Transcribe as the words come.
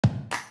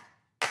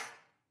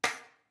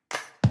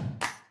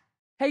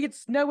Hey,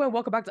 it's Noah, and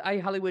welcome back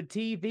to Hollywood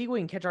TV.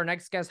 We can catch our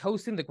next guest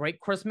hosting the Great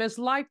Christmas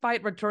Live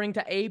Fight, returning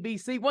to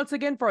ABC once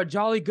again for a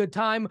jolly good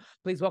time.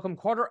 Please welcome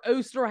Carter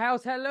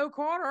Oosterhouse. Hello,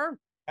 Carter.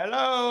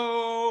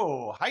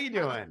 Hello, how you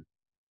doing?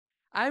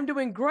 I'm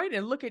doing great,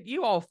 and look at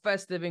you, all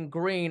festive and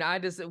green.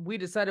 We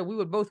decided we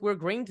would both wear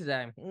green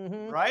today.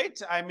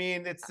 Right? I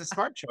mean, it's the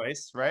smart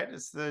choice, right?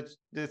 It's a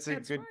That's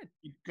good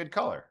right. good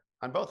color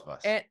on both of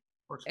us. And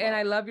Works and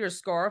I well. love your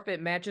scarf.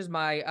 It matches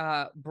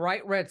my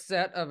bright red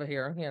set over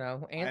here,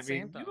 I and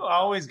mean, you Santa.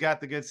 always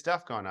got the good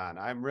stuff going on.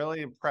 I'm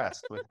really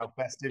impressed with how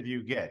festive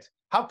you get.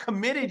 How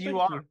committed Well, you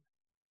thank are. you.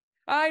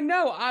 I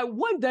know. I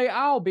one day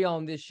I'll be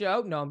on this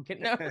show. No, I'm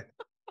kidding. No.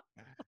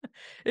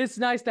 It's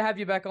nice to have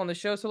you back on the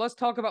show. So let's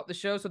talk about the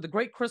show. So the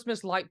Great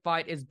Christmas Light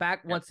Fight is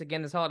back Yep. once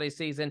again this holiday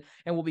season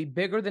and will be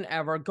bigger than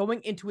ever,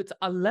 going into its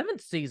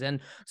 11th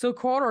season. So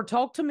Carter,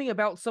 talk to me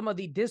about some of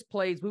the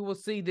displays we will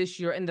see this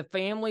year and the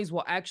families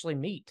will actually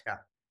meet. Yeah.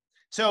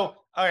 So,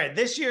 all right,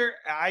 this year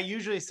I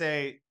usually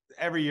say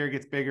every year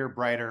gets bigger,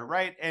 brighter,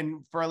 right?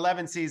 And for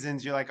 11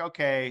 seasons, you're like,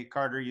 okay,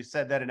 Carter, you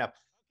said that enough.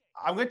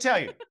 I'm going to tell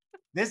you,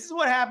 this is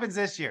what happens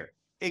this year.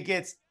 It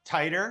gets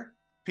tighter.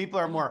 People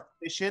are more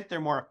efficient. They're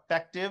more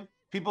effective.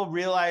 People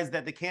realize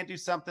that they can't do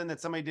something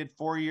that somebody did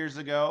 4 years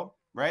ago,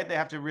 right? They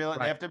have to realize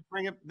they Right. have to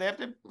bring it. They have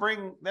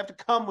to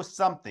come with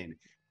something.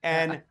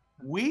 And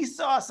we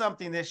saw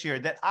something this year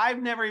that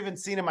I've never even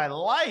seen in my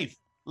life,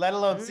 let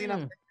alone seen on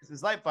the Mm.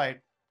 Christmas Light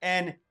Fight.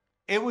 And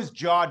it was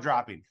jaw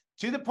dropping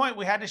to the point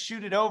we had to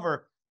shoot it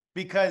over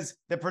because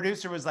the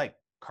producer was like,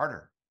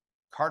 Carter,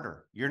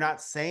 you're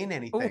not saying Oh,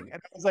 anything.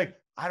 And I was like,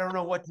 I don't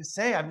know what to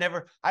say. I've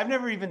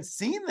never even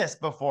seen this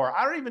before.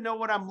 I don't even know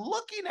what I'm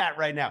looking at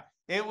right now.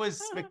 It was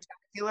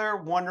spectacular,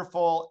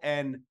 wonderful,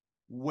 and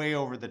way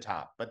over the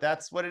top. But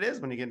that's what it is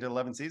when you get into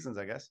 11 seasons,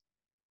 I guess.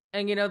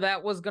 and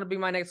that was going to be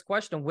my next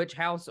question. Which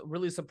house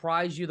really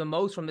surprised you the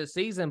most from this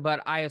season?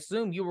 But I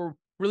assume you were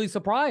really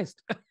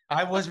surprised.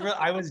 I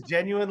was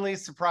genuinely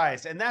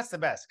surprised. And that's the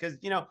best because,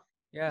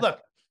 Yeah.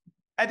 look,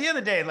 at the end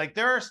of the day, like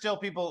there are still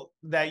people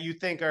that you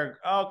think are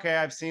okay.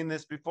 I've seen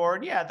this before,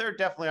 and yeah, there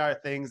definitely are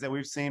things that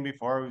we've seen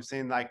before. We've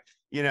seen like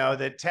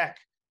the tech,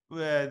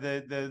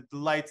 the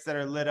lights that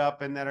are lit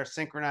up and that are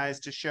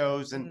synchronized to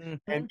shows and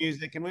Hmm.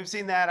 music, and we've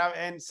seen that,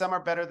 and some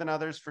are better than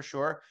others for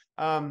sure.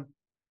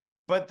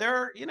 But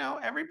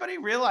everybody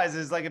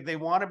realizes like if they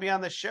want to be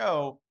on the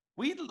show,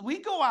 we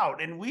go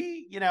out and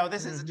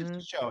this isn't just a Hmm.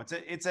 show.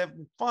 It's a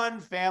fun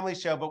family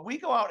show, but we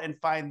go out and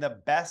find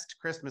the best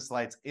Christmas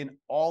lights in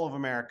all of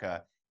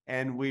America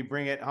and we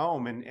bring it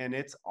home and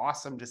it's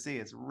awesome to see.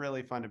 It's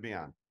really fun to be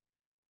on.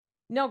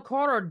 Now,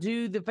 Carter,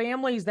 do the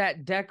families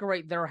that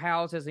decorate their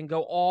houses and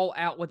go all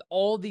out with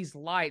all these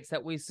lights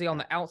that we see on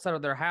the outside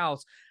of their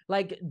house,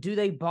 like, do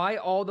they buy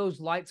all those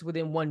lights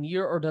within 1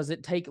 year, or does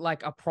it take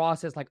like a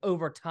process, like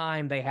over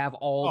time, they have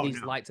all Oh these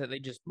no. lights that they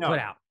just put No.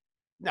 out?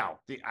 No,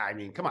 I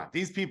mean, come on.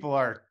 These people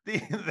are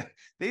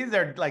these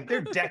are like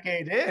they're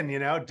decade in,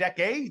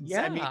 decades.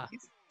 I mean, Yeah.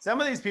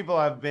 some of these people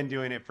have been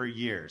doing it for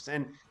years,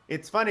 and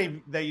it's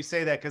funny that you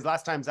say that because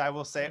last times I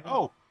will say, Mhm.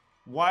 "Oh,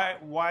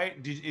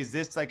 is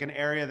this like an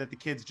area that the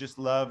kids just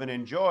love and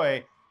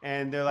enjoy?"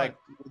 And they're Right.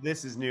 like,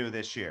 "This is new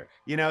this year,"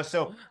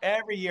 So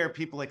every year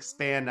people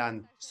expand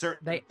on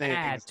certain They things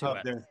add to of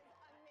it. their.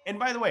 And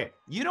by the way,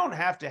 you don't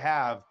have to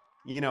have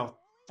you know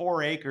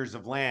 4 acres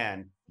of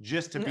land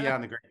just to be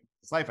on the Great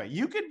Life Fight.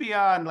 You could be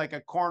on like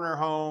a corner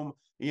home,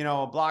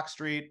 a block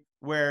street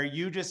where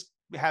you just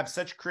have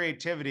such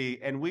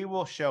creativity and we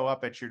will show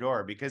up at your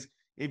door because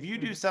if you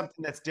do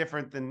something that's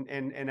different than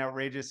and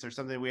outrageous or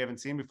something we haven't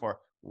seen before,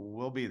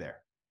 we'll be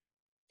there.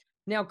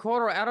 Now,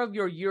 Carter, out of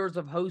your years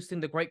of hosting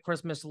the Great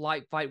Christmas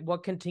Light Fight,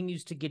 what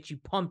continues to get you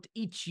pumped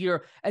each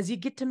year as you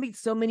get to meet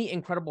so many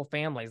incredible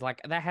families?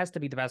 Like, that has to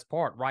be the best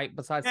part, right?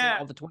 Besides seeing Yeah,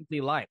 all the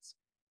twinkly lights.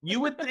 you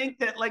would think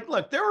that like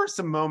look, there were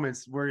some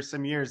moments where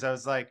some years I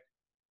was like,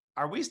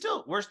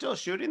 we're still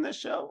shooting this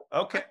show?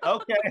 Okay,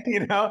 okay,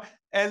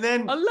 and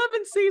then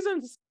 11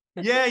 seasons.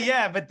 yeah,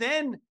 yeah. But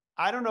then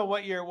I don't know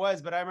what year it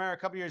was, but I remember a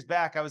couple years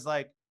back, I was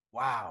like,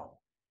 wow,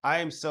 I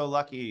am so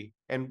lucky.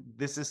 And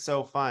this is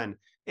so fun,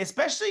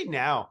 especially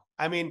now.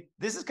 I mean,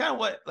 this is kind of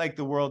what like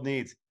the world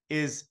needs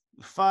is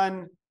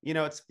fun.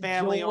 It's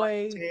family Joy.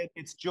 oriented,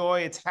 it's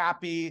joy, it's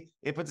happy,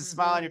 it puts a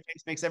smile on Hmm. your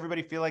face, makes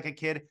everybody feel like a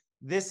kid.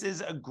 This is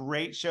a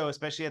great show,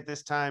 especially at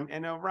this time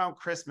and around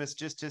Christmas,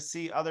 just to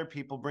see other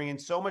people bringing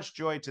so much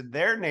joy to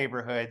their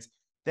neighborhoods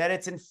that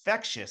it's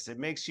infectious. It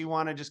makes you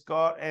want to just go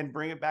out and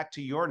bring it back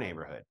to your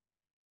neighborhood.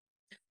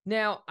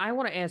 Now, I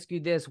want to ask you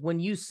this. When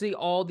you see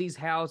all these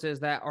houses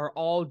that are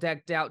all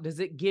decked out, does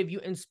it give you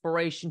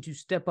inspiration to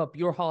step up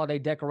your holiday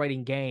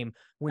decorating game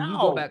when you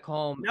go No, back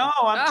home? no,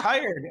 I'm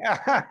tired.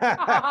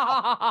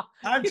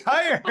 I'm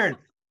tired.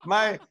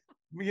 My,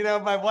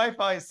 my wife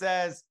always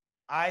says,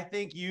 I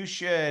think you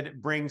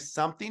should bring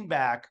something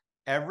back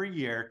every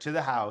year to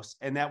the house,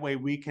 and that way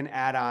we can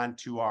add on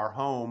to our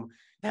home.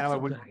 And I'm That's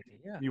a like, good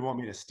idea. you want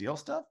me to steal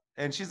stuff?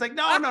 And she's like,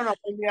 no, no, no,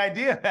 bring the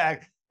idea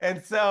back.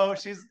 And so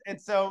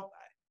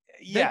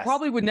They Yes.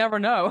 probably would never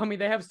know. I mean,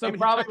 they have so They many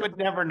probably different.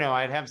 would never know.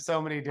 I'd have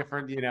so many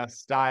different,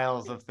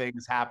 styles of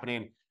things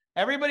happening.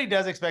 Everybody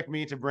does expect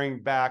me to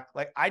bring back,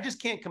 like, I just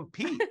can't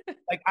compete.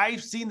 Like,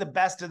 I've seen the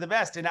best of the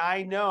best, and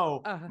I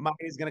know Uh, mine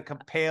is going to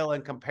pale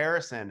in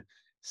comparison.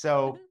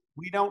 So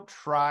we don't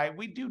try.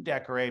 We do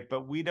decorate,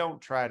 but we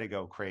don't try to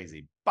go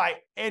crazy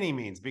by any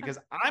means because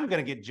I'm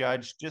going to get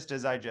judged just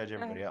as I judge uh,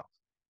 everybody else.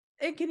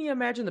 and can you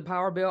imagine the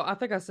power bill? I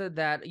think I said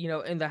that,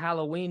 in the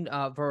Halloween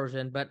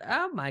version, but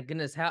oh my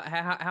goodness, how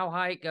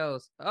high it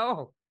goes.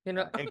 Oh,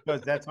 It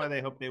goes. That's why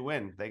they hope they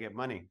win. They get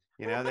money.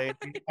 They at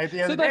the end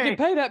so of the they can day.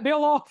 pay that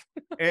bill off.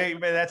 But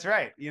that's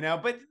right.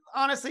 But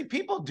honestly,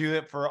 people do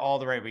it for all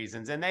the right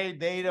reasons, and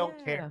they don't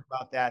care Yeah.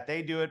 about that.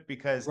 They do it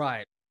because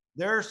Right.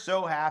 they're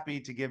so happy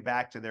to give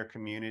back to their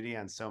community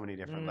on so many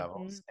different Hmm.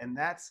 levels, and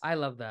that's I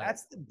love that.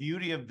 that's the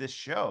beauty of this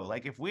show.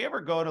 Like, if we ever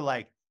go to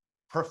like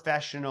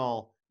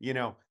professional,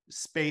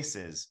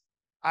 spaces,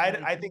 I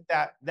Hmm. think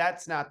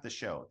that's not the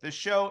show. The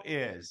show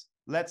is,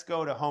 let's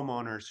go to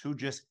homeowners who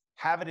just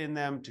have it in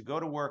them to go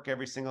to work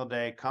every single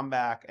day, come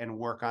back and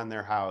work on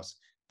their house.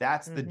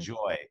 That's the Hmm.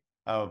 joy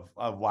of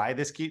why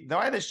this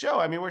show.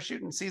 I mean, we're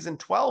shooting season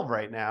 12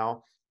 right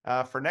now,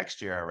 for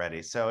next year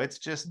already. So it's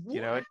just,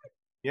 What?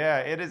 yeah,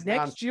 it is non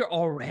Next year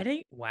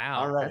already?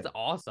 Wow, that's already. Yeah.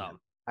 awesome.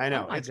 I Oh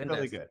know my it's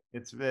really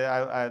goodness.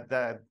 good.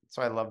 That's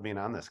why I love being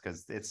on this,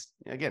 because it's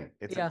Yeah.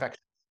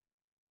 infectious.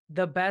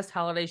 The best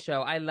holiday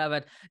show. I love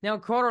it. Now,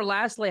 Carter,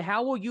 lastly,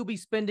 how will you be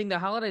spending the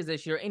holidays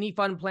this year? Any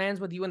fun plans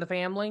with you and the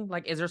family?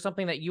 Like, is there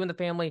something that you and the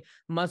family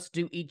must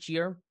do each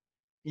year?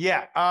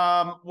 Yeah.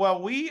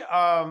 Well,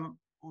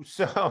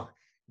 so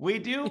we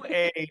do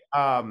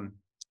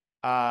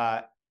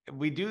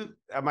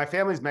uh, my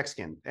family's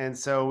Mexican. And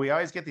so we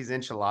always get these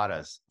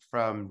enchiladas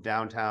from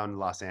downtown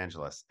Los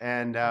Angeles.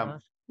 And Uh-huh.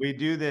 we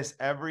do this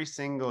every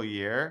single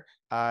year,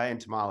 in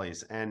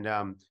tamales.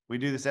 And we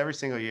do this every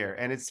single year.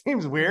 And it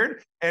seems Mhm.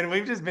 weird. And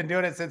we've just been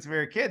doing it since we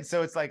were kids.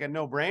 So it's like a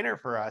no brainer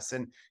for us.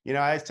 And, I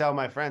always tell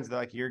my friends, they're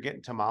like, "You're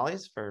getting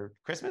tamales for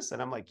Christmas?"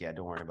 And I'm like, "Yeah,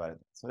 don't worry about it."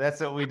 So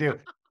that's what we do.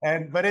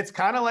 But it's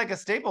kind of like a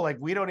staple. Like,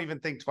 we don't even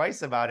think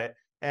twice about it.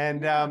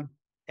 And Yeah.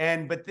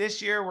 but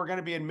this year we're going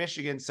to be in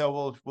Michigan,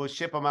 so we'll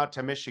ship them out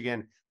to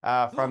Michigan,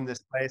 from this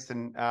place,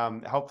 and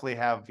hopefully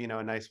have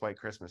a nice white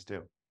Christmas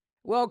too.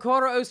 Well,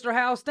 Carter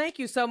Oosterhouse, thank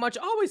you so much.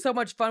 Always so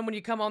much fun when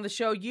you come on the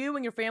show. You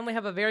and your family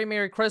have a very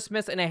Merry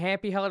Christmas and a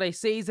happy holiday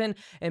season.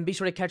 And be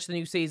sure to catch the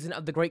new season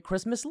of The Great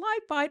Christmas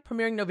Light Bite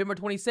premiering November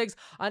 26th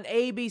on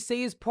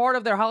ABC as part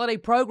of their holiday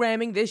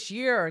programming this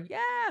year.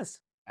 Yes.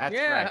 That's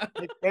right.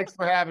 Yeah. Thanks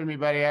for having me,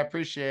 buddy. I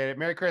appreciate it.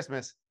 Merry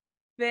Christmas.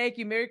 Thank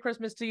you. Merry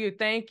Christmas to you.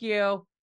 Thank you.